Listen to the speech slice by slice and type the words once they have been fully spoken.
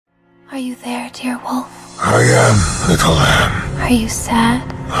Are you there, dear wolf? I am, little lamb. Are you sad?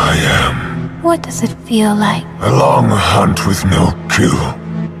 I am. What does it feel like? A long hunt with no kill.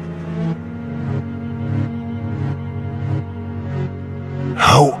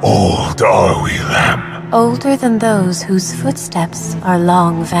 How old are we, lamb? Older than those whose footsteps are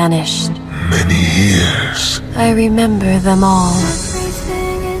long vanished. Many years. I remember them all.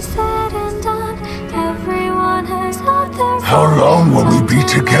 How long will we be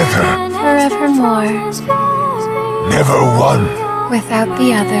together? Forevermore. Never one. Without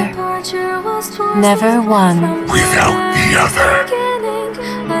the other. Never one. Without the other.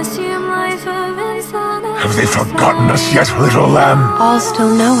 Have they forgotten us yet, little lamb? All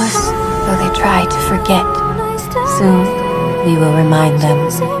still know us, though they try to forget. Soon, we will remind them.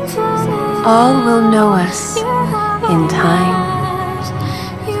 All will know us in time.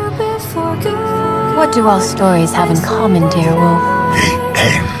 What do all stories have in common, dear wolf? They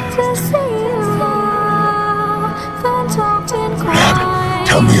end. Lamb,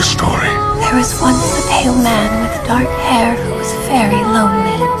 tell me a story. There was once a pale man with dark hair who was very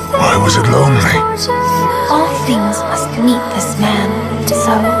lonely. Why was it lonely? All things must meet this man,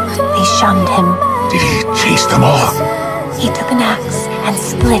 so they shunned him. Did he chase them all? He took an axe and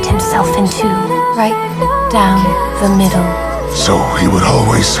split himself in two, right down the middle. So he would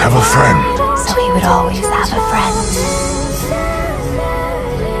always have a friend. So he would always have a friend.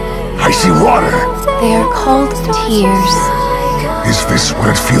 I see water. They are called tears. Is this what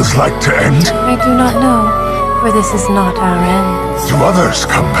it feels like to end? I do not know, for this is not our end. Do others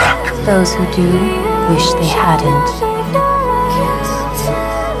come back? Those who do wish they hadn't.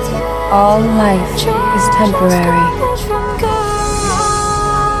 All life is temporary.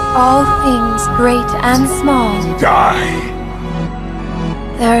 All things great and small Die.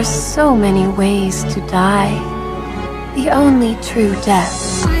 There are so many ways to die. The only true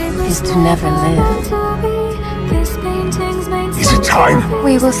death is to never live. Is it time?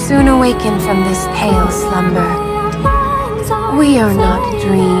 We will soon awaken from this pale slumber. We are not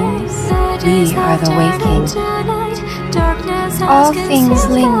dreams, we are the waking. All things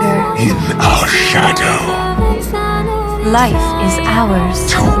linger. In our shadow. Life is ours.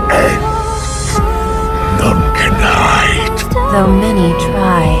 To end. None can hide. Though many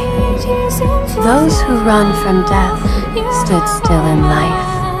try. Those who run from death stood still in life.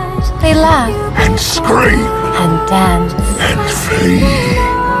 They laugh And scream. and dance, And flee.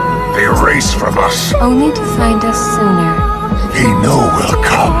 They race from us. only to find us sooner. They know we'll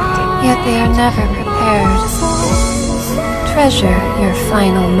come. Yet they are never prepared. Treasure your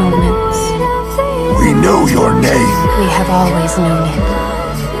final moments. We know your name. We have always known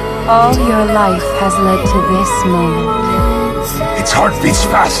it. All your life has led to this moment. Its heart beats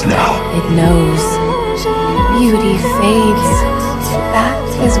fast now. It knows. Beauty fades. That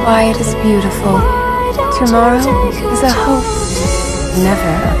is why it is beautiful. Tomorrow is a hope,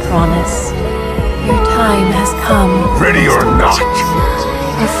 never a promise. Your time has come. Ready or not.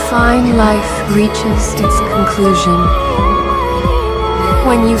 A fine life reaches its conclusion.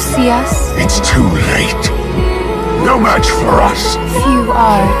 When you see us, It's too late. No match for us. few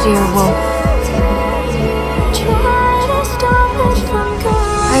are, dear wolf.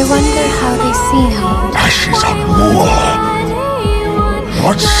 I wonder how they see me. Ashes on war.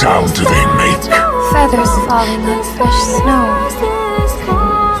 What sound do they make? Feathers falling on fresh snow.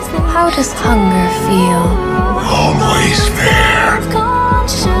 How does hunger feel? Always there.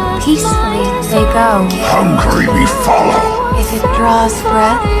 Peacefully they go. Hungry we follow. If it draws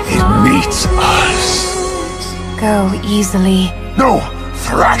breath, It meets us. go easily. No!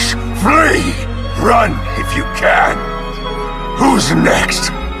 Thrash! Flee! Run if you can. Who's next?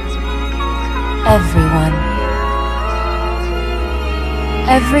 Everyone.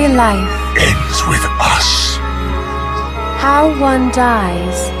 Every life. Ends with us. How one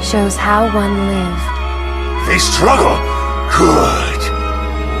dies shows how one lived. They struggle. Good.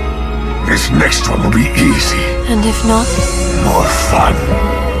 This next one will be easy. And if not, More fun.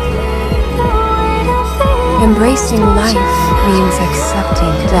 embracing life means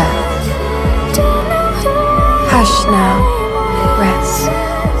accepting death. Hush now. Rest.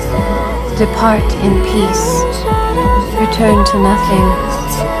 Depart in peace. Return to nothing.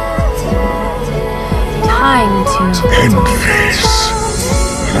 Time to... End this.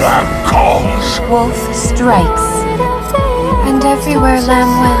 Lamb calls. Wolf strikes. And everywhere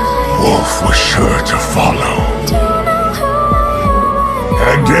Lamb went, Wolf was sure to follow.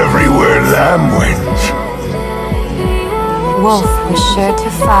 And everywhere Lamb went, Wolf was sure to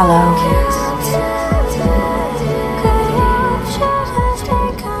follow.